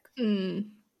work.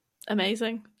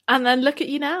 Amazing. And then look at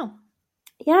you now.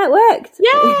 Yeah, it worked.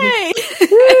 Yay!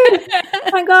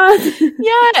 Thank God.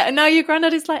 Yeah, and now your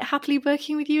granddad is like happily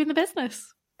working with you in the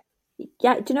business.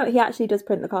 Yeah, do you know what? He actually does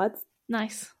print the cards.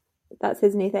 Nice. That's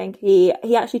his new thing. He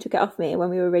actually took it off me when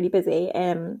we were really busy.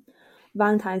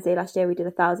 Valentine's Day last year, we did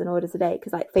 1,000 orders a day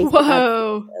because like Facebook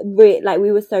ads,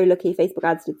 we were so lucky. Facebook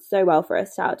ads did so well for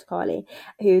us. Shout out to Carly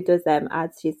who does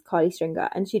ads. She's Carly Stringer,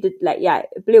 and she did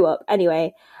it blew up.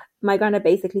 Anyway, my granddad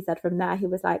basically said from there, he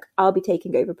was like, I'll be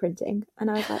taking over printing,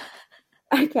 and I was like,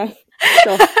 okay,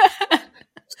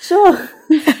 sure.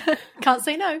 Can't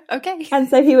say no. Okay. And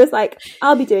so he was like,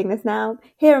 I'll be doing this now.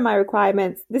 Here are my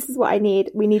requirements. This is what I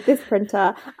need. We need this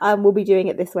printer. We'll be doing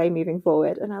it this way moving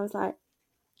forward. And I was like,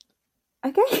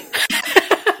 okay.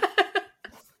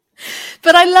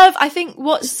 But I think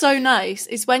what's so nice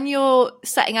is when you're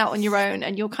setting out on your own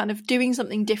and you're kind of doing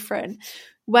something different,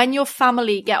 when your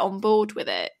family get on board with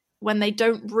it, when they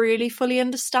don't really fully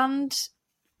understand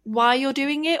why you're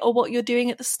doing it or what you're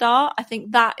doing at the start, I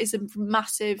think that is a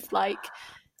massive thing.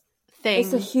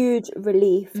 It's a huge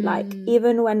relief. Like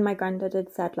even when my granddad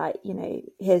had said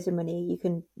here's your money, you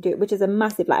can do it, which is a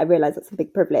massive, I realise that's a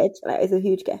big privilege, it's a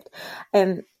huge gift.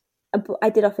 I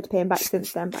did offer to pay him back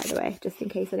since then, by the way, just in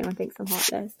case anyone thinks I'm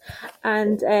heartless.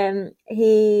 And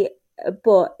he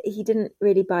didn't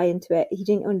really buy into it. He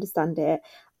didn't understand it,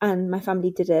 and my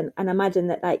family didn't. And imagine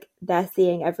that they're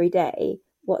seeing every day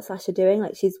what Sasha doing.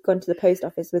 She's gone to the post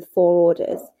office with 4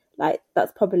 orders.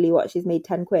 That's probably what she's made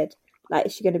 10 quid.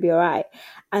 Is she going to be all right?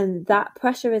 And that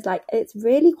pressure is it's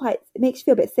really it makes you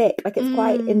feel a bit sick. It's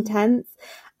quite intense.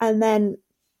 And then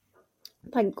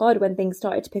thank God when things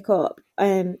started to pick up,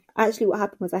 actually what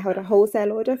happened was I held a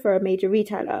wholesale order for a major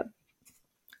retailer.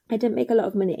 I didn't make a lot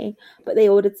of money, but they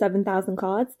ordered 7,000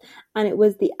 cards, and it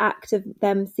was the act of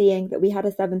them seeing that we had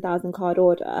a 7,000 card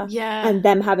order and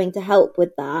them having to help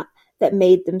with that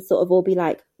made them sort of all be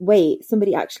like, wait,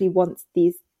 somebody actually wants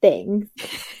these things.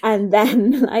 And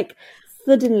then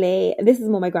suddenly, this is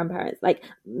more my grandparents,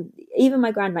 even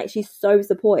my grand, she's so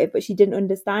supportive, but she didn't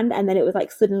understand. And then it was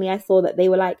suddenly I saw that they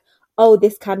were like, oh,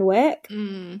 this can work.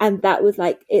 And that was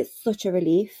it's such a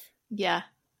relief. Yeah.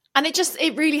 And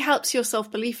it really helps your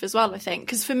self-belief as well, I think.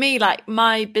 Because for me,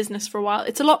 my business for a while,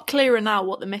 it's a lot clearer now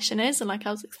what the mission is. And I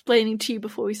was explaining to you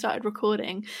before we started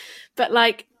recording. But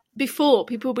before,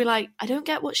 people would be like, I don't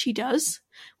get what she does.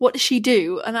 What does she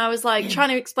do? And I was trying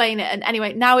to explain it. And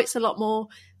anyway, now it's a lot more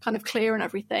kind of clear and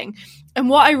everything. And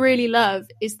what I really love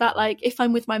is that if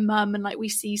I'm with my mum and we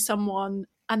see someone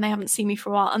and they haven't seen me for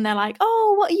a while and they're like,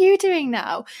 oh, what are you doing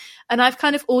now? And I've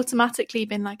kind of automatically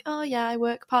been like, oh yeah, I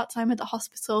work part-time at the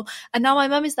hospital. And now my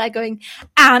mum is there going,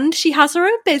 and she has her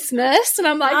own business. And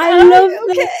I'm like, I love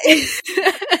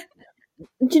that.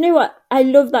 Do you know what? I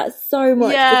love that so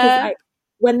much. Yeah. Because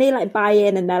when they buy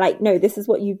in and they're like, no, this is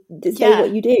what you do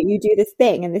this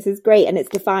thing and this is great and it's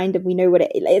defined and we know what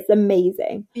it's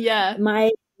amazing. Yeah.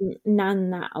 My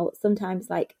nan now sometimes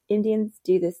Indians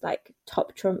do this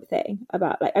top trump thing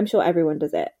about I'm sure everyone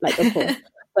does it of course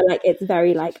but it's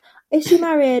very is she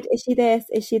married, is she this,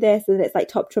 and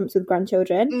it's top trumps with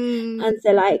grandchildren. And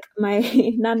so my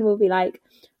nan will be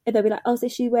they'll be like, oh, so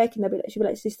is she working? She'll be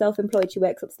like, she's self-employed, she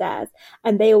works upstairs,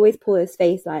 and they always pull this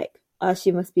face oh,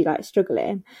 she must be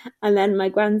struggling. And then my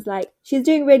grand's she's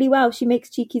doing really well, she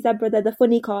makes cheeky zebra, they're the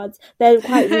funny cards, they're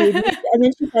quite rude. And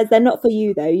then she says, they're not for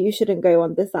you though, you shouldn't go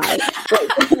on the side.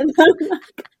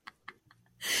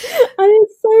 And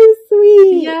it's so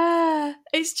sweet. Yeah,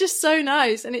 it's just so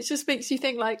nice, and it just makes you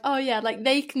think oh yeah,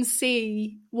 they can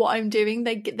see what I'm doing,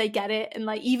 they get it, and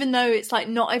even though it's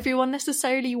not everyone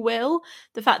necessarily will,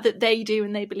 the fact that they do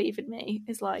and they believe in me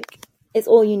is it's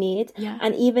all you need. Yeah.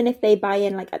 And even if they buy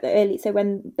in at the early, so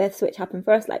when the switch happened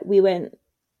for us, we weren't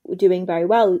doing very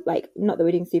well. Like, not that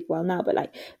we're doing super well now, but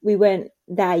like we weren't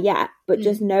there yet. But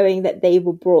just knowing that they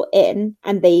were brought in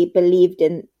and they believed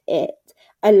in it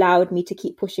allowed me to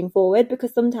keep pushing forward,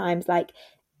 because sometimes like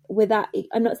without,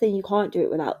 I'm not saying you can't do it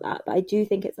without that, but I do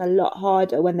think it's a lot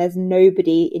harder when there's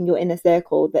nobody in your inner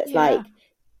circle that's like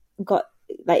got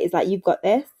like, it's like, you've got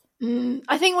this.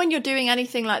 I think when you're doing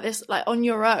anything like this, like on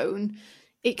your own,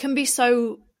 it can be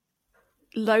so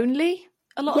lonely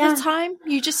a lot of the time.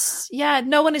 You just,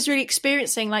 no one is really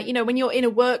experiencing, like, you know, when you're in a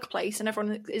workplace and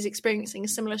everyone is experiencing a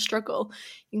similar struggle,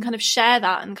 you can kind of share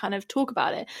that and kind of talk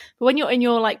about it. But when you're in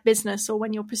your like business, or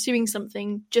when you're pursuing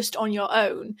something just on your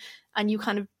own and you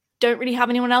kind of don't really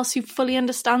have anyone else who fully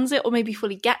understands it or maybe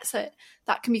fully gets it,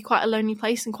 that can be quite a lonely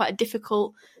place and quite a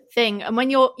difficult thing. And when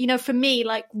you're, you know, for me,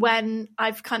 like when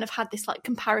I've kind of had this like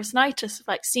comparisonitis of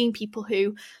like seeing people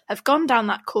who have gone down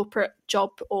that corporate job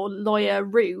or lawyer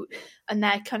route and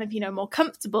they're kind of, you know, more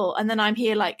comfortable, and then I'm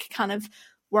here like kind of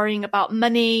worrying about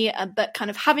money, but kind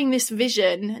of having this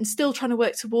vision and still trying to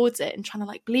work towards it and trying to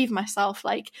like believe myself,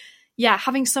 like, yeah,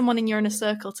 having someone in your inner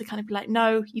circle to kind of be like,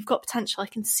 no, you've got potential, I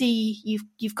can see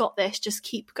you've got this, just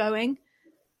keep going.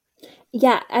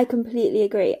 Yeah, I completely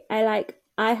agree.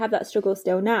 I have that struggle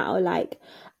still now. Like,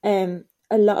 a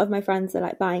lot of my friends are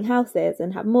like buying houses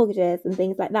and have mortgages and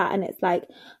things like that. And it's like,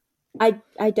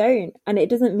 I don't. And it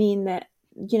doesn't mean that,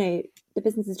 you know, the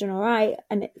business is doing all right.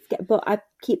 But I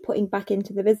keep putting back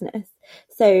into the business.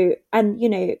 So, and, you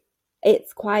know,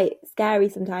 it's quite scary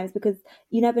sometimes because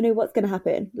you never know what's going to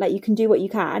happen. Like, you can do what you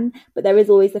can, but there is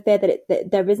always the fear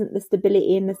that there isn't the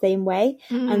stability in the same way.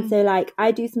 And so like I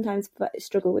do sometimes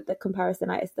struggle with the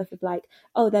comparisonitis stuff of like,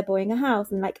 oh, they're buying a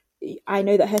house and like I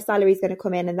know that her salary is going to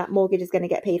come in and that mortgage is going to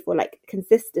get paid for like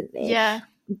consistently. Yeah.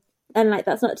 And like,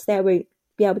 that's not to say I won't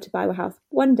be able to buy a house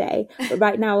one day, but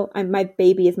right now my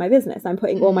baby is my business. I'm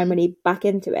putting all my money back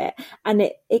into it, and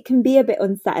it can be a bit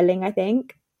unsettling, I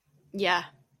think. Yeah.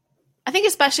 I think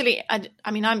especially,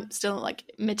 I mean, I'm still like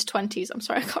mid-20s. I'm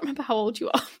sorry, I can't remember how old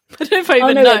you are. I don't know if I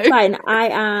even know. It's fine. I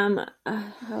am,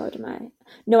 how old am I?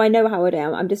 No, I know how old I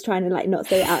am. I'm just trying to like not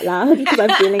say it out loud because I'm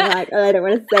feeling like, oh, I don't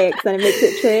want to say it because then it makes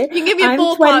it true. You can give me a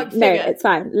ballpark figure. No, it's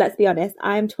fine. Let's be honest.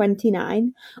 I am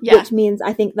 29, which means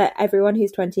I think that everyone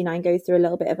who's 29 goes through a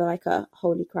little bit of a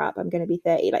holy crap, I'm going to be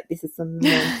 30. Like, this is some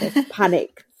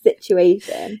panic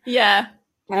situation. Yeah.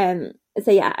 So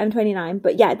yeah, I'm 29.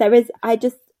 But yeah,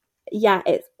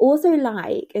 it's also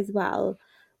like as well,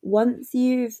 once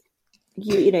you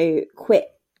know,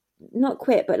 not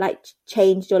quit, but like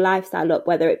changed your lifestyle up,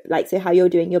 whether it like, so how you're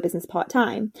doing your business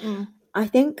part-time, I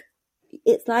think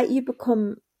it's like you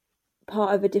become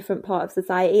part of a different part of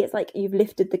society. It's like you've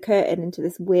lifted the curtain into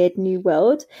this weird new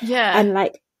world. Yeah. And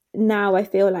like now I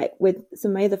feel like with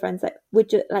some of my other friends, like we're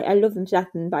just like, I love them to death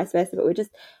and vice versa, but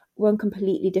we're on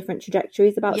completely different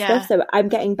trajectories about stuff. So I'm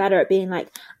getting better at being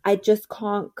like, I just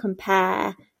can't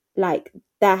compare like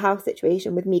their house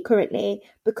situation with me currently,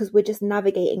 because we're just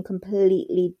navigating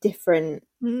completely different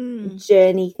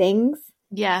journey things.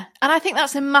 Yeah. And I think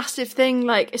that's a massive thing,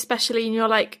 like especially in your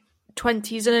like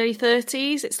 20s and early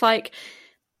 30s. It's like,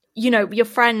 you know, your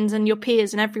friends and your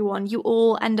peers and everyone, you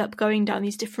all end up going down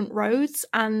these different roads,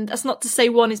 and that's not to say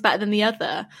one is better than the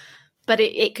other, but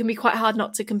it can be quite hard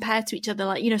not to compare to each other.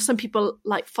 Like, you know, some people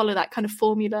like follow that kind of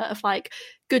formula of like,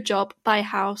 good job, buy a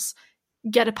house,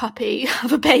 get a puppy,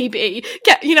 have a baby,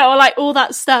 get, you know, like all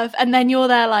that stuff. And then you're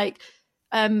there like,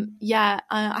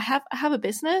 I have a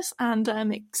business and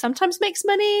it sometimes makes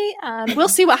money and we'll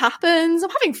see what happens.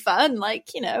 I'm having fun.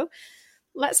 Like, you know,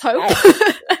 let's hope.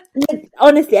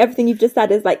 Honestly, everything you've just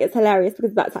said is like, it's hilarious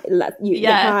because that's like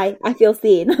hi, I feel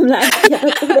seen. I'm like,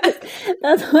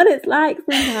 that's what it's like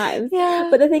sometimes. Yeah.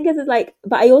 But the thing is like,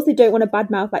 but I also don't want to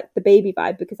badmouth like the baby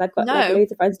vibe, because I've got like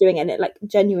loads of friends doing it and it like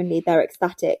genuinely they're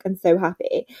ecstatic and so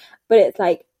happy. But it's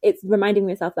like, it's reminding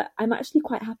myself that I'm actually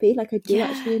quite happy. Like I do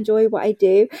actually enjoy what I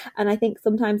do. And I think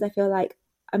sometimes I feel like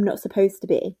I'm not supposed to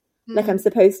be. Like I'm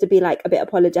supposed to be like a bit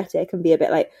apologetic and be a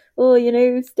bit like, oh, you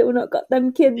know, still not got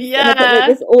them kids. Yeah. And I put like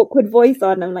this awkward voice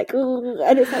on. I'm like, oh,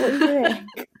 and it's like, what are you doing?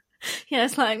 Yeah,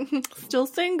 it's like, still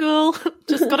single,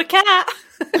 just got a cat.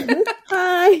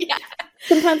 Hi. Yeah.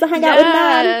 Sometimes I hang out with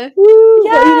Nan. Woo,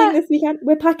 what are you doing this weekend?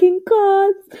 We're packing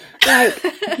cards. Like,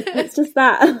 it's just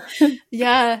that.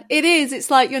 Yeah, it is.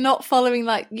 It's like you're not following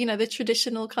like, you know, the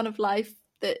traditional kind of life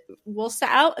that was set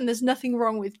out, and there's nothing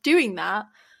wrong with doing that.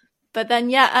 But then,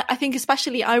 yeah, I think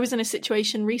especially I was in a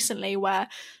situation recently where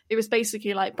it was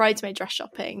basically like bridesmaid dress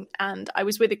shopping, and I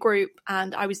was with a group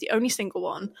and I was the only single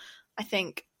one. I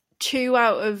think 2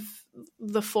 out of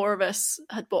the 4 of us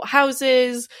had bought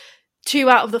houses. 2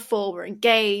 out of the 4 were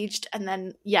engaged. And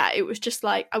then, yeah, it was just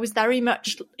like, I was very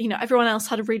much, you know, everyone else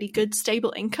had a really good,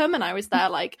 stable income. And I was there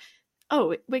like,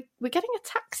 oh, we're getting a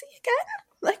taxi again?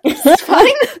 Like, it's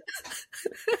fine.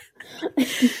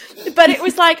 But it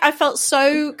was like, I felt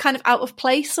so kind of out of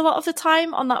place a lot of the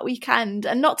time on that weekend.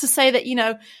 And not to say that, you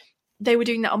know, they were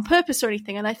doing that on purpose or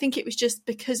anything. And I think it was just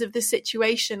because of the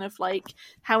situation of like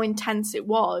how intense it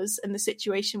was and the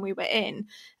situation we were in,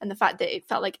 and the fact that it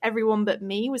felt like everyone but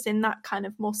me was in that kind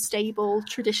of more stable,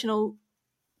 traditional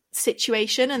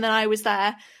situation. And then I was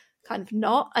there kind of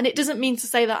not. And it doesn't mean to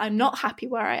say that I'm not happy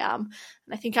where I am.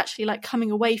 And I think actually like coming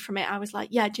away from it, I was like,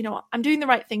 yeah, do you know what? I'm doing the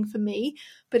right thing for me,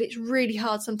 but it's really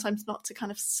hard sometimes not to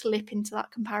kind of slip into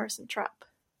that comparison trap.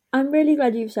 I'm really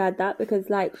glad you shared that, because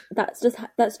like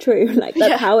that's true. Like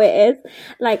that's how it is.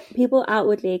 Like people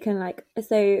outwardly can like,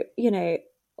 so, you know,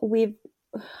 the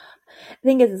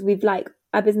thing is we've like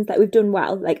our business, like we've done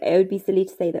well. Like it would be silly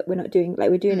to say that we're not doing, like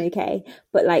we're doing okay,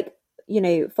 but like, you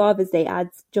know, Father's Day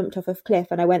ads jumped off a cliff,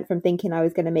 and I went from thinking I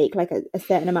was going to make like a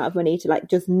certain amount of money to like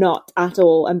just not at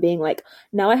all, and being like,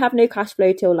 now I have no cash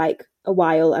flow till like a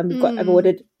while, and I've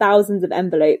ordered thousands of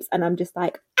envelopes, and I'm just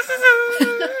like,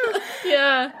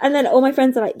 yeah. And then all my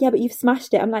friends are like, yeah, but you've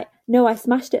smashed it. I'm like, no, I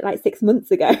smashed it like 6 months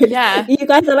ago. Yeah. You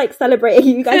guys are like celebrating.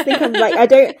 You guys think I'm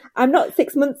like, I'm not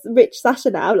 6 months rich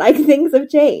Sasha now. Like things have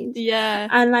changed. Yeah.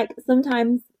 And like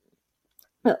sometimes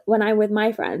when I'm with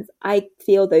my friends, I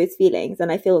feel those feelings and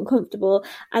I feel uncomfortable.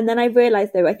 And then I realize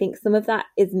though, I think some of that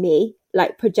is me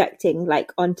like projecting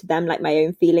like onto them, like my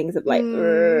own feelings of like,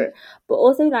 but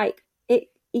also like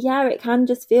it can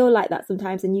just feel like that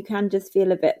sometimes. And you can just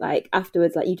feel a bit like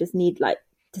afterwards, like you just need like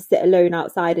to sit alone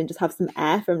outside and just have some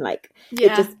air from like,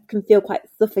 it just can feel quite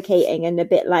suffocating, and a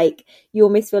bit like you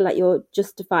almost feel like you're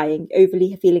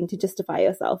overly feeling to justify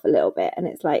yourself a little bit. And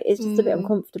it's like, it's just a bit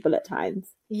uncomfortable at times.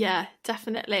 Yeah,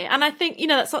 definitely. And I think, you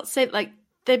know, that's not to say like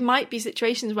there might be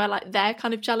situations where like they're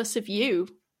kind of jealous of you.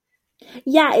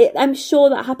 Yeah, I'm sure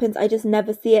that happens. I just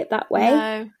never see it that way.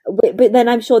 No. But then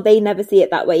I'm sure they never see it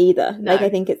that way either. No. Like I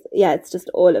think it's just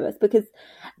all of us.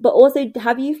 But also,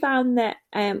 have you found that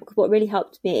what really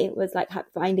helped me was like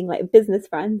finding like business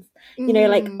friends, you know,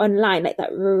 like online, like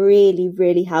that really,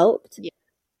 really helped. Yeah,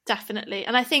 definitely.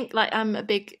 And I think like I'm a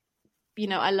big, you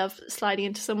know, I love sliding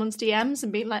into someone's DMs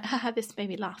and being like, haha, this made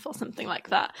me laugh or something like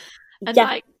that. And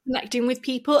like connecting with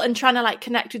people and trying to like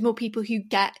connect with more people who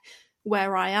get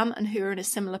where I am and who are in a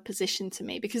similar position to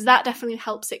me, because that definitely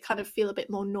helps it kind of feel a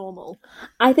bit more normal.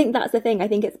 I think that's the thing. I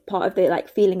think it's part of the like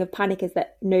feeling of panic is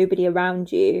that nobody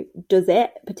around you does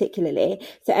it particularly.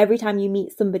 So every time you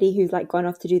meet somebody who's like gone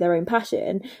off to do their own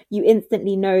passion, you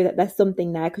instantly know that there's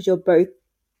something there because you're both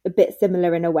a bit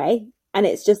similar in a way. And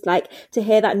it's just like to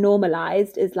hear that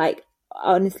normalized is like,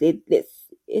 honestly,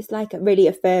 it's like really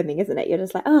affirming, isn't it? You're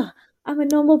just like, oh, I'm a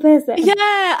normal person.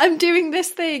 Yeah, I'm doing this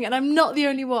thing and I'm not the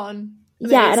only one.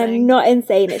 Amazing. Yeah, and I'm not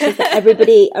insane. It's just that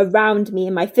everybody around me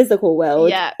in my physical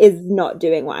world is not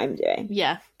doing what I'm doing.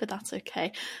 Yeah, but that's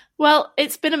okay. Well,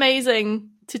 it's been amazing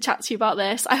to chat to you about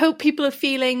this. I hope people are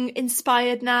feeling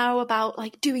inspired now about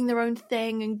like doing their own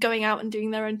thing and going out and doing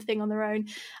their own thing on their own.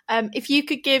 If you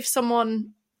could give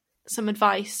someone some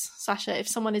advice, Sasha, if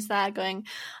someone is there going,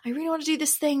 I really want to do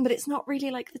this thing, but it's not really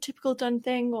like the typical done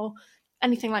thing or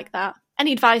anything like that,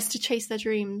 any advice to chase their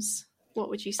dreams, what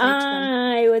would you say to them?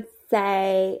 I would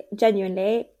say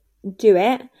genuinely do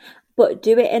it, but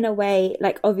do it in a way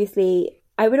like, obviously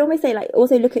I would almost say like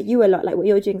also look at you a lot, like what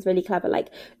you're doing is really clever, like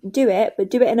do it, but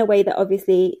do it in a way that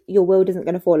obviously your world isn't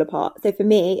going to fall apart. So for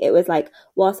me it was like,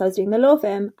 whilst I was doing the law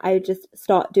firm, I would just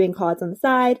start doing cards on the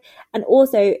side. And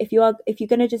also if you're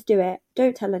going to just do it,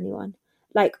 don't tell anyone,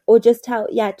 like, or just don't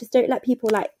let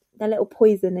people like their little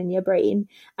poison in your brain,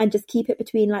 and just keep it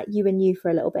between like you and you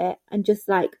for a little bit, and just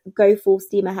like go full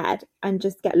steam ahead and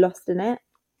just get lost in it.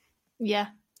 Yeah,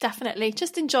 definitely.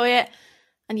 Just enjoy it.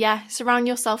 And yeah, surround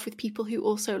yourself with people who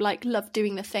also like love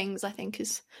doing the things, I think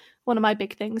is one of my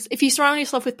big things. If you surround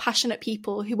yourself with passionate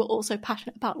people who are also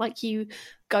passionate about like you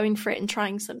going for it and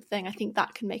trying something, I think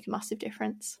that can make a massive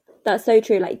difference. That's so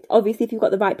true. Like obviously if you've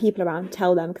got the right people around,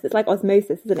 tell them, because it's like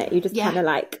osmosis, isn't it? You just kind of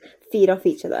like feed off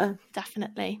each other.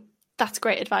 Definitely. That's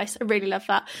great advice. I really love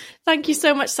that. Thank you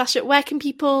so much, Sasha. Where can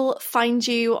people find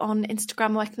you on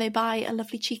Instagram? Where can they buy a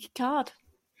lovely cheeky card?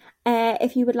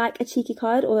 If you would like a cheeky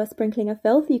card or a sprinkling of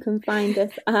filth, you can find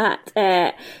us at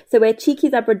so we're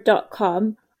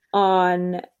cheekyzebra.com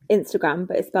on Instagram,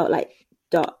 but it's spelled like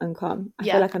dot and com. I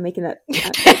feel like I'm making that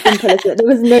simple. There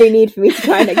was no need for me to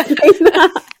try and explain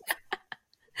that.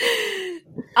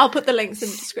 I'll put the links in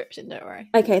the description, don't worry.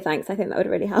 Okay, thanks. I think that would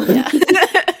really help. Yeah.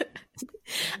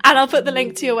 And I'll put the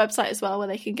link to your website as well, where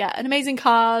they can get an amazing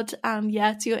card, and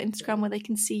to your Instagram, where they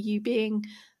can see you being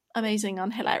amazing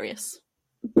and hilarious.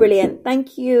 Brilliant.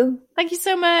 Thank you. Thank you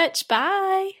so much.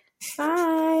 Bye.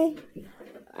 Bye.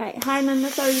 Right, hi Nana,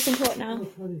 sorry, you can talk now.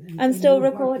 I'm still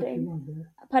recording.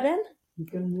 Pardon? You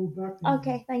can move back.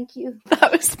 Okay, thank you.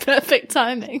 That was perfect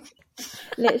timing.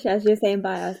 Literally, as you were saying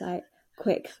bye, I was like,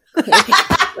 quick.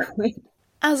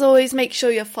 As always, make sure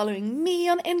you're following me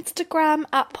on Instagram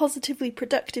at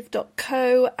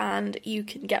positivelyproductive.co, and you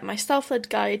can get my self-led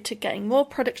guide to getting more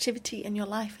productivity in your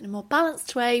life in a more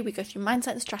balanced way. We go through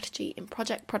mindset and strategy in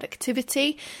Project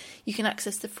Productivity. You can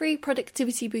access the free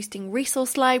productivity boosting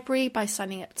resource library by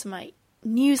signing up to my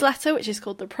newsletter, which is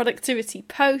called the Productivity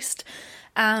Post.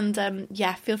 And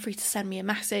feel free to send me a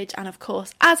message. And of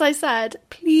course, as I said,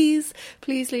 please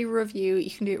leave a review. You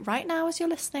can do it right now as you're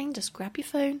listening. Just grab your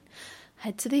phone.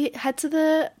 Head to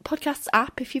the podcasts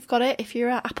app if you've got it. If you're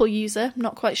an Apple user, I'm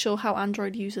not quite sure how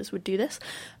Android users would do this.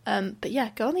 But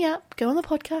yeah, go on the app, go on the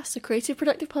podcast, the Creative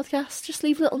Productive Podcast. Just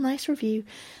leave a little nice review,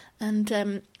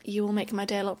 and you will make my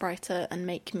day a lot brighter and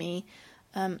make me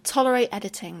tolerate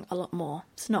editing a lot more.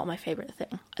 It's not my favourite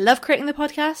thing. I love creating the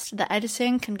podcast. The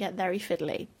editing can get very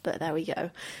fiddly, but there we go.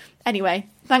 Anyway,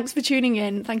 thanks for tuning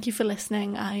in. Thank you for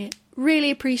listening. I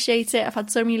really appreciate it. I've had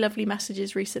so many lovely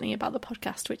messages recently about the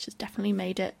podcast, which has definitely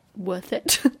made it worth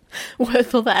it.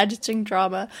 Worth all the editing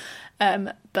drama.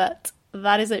 But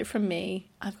that is it from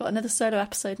me. I've got another solo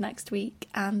episode next week,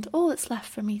 and all that's left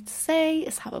for me to say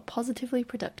is have a positively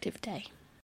productive day.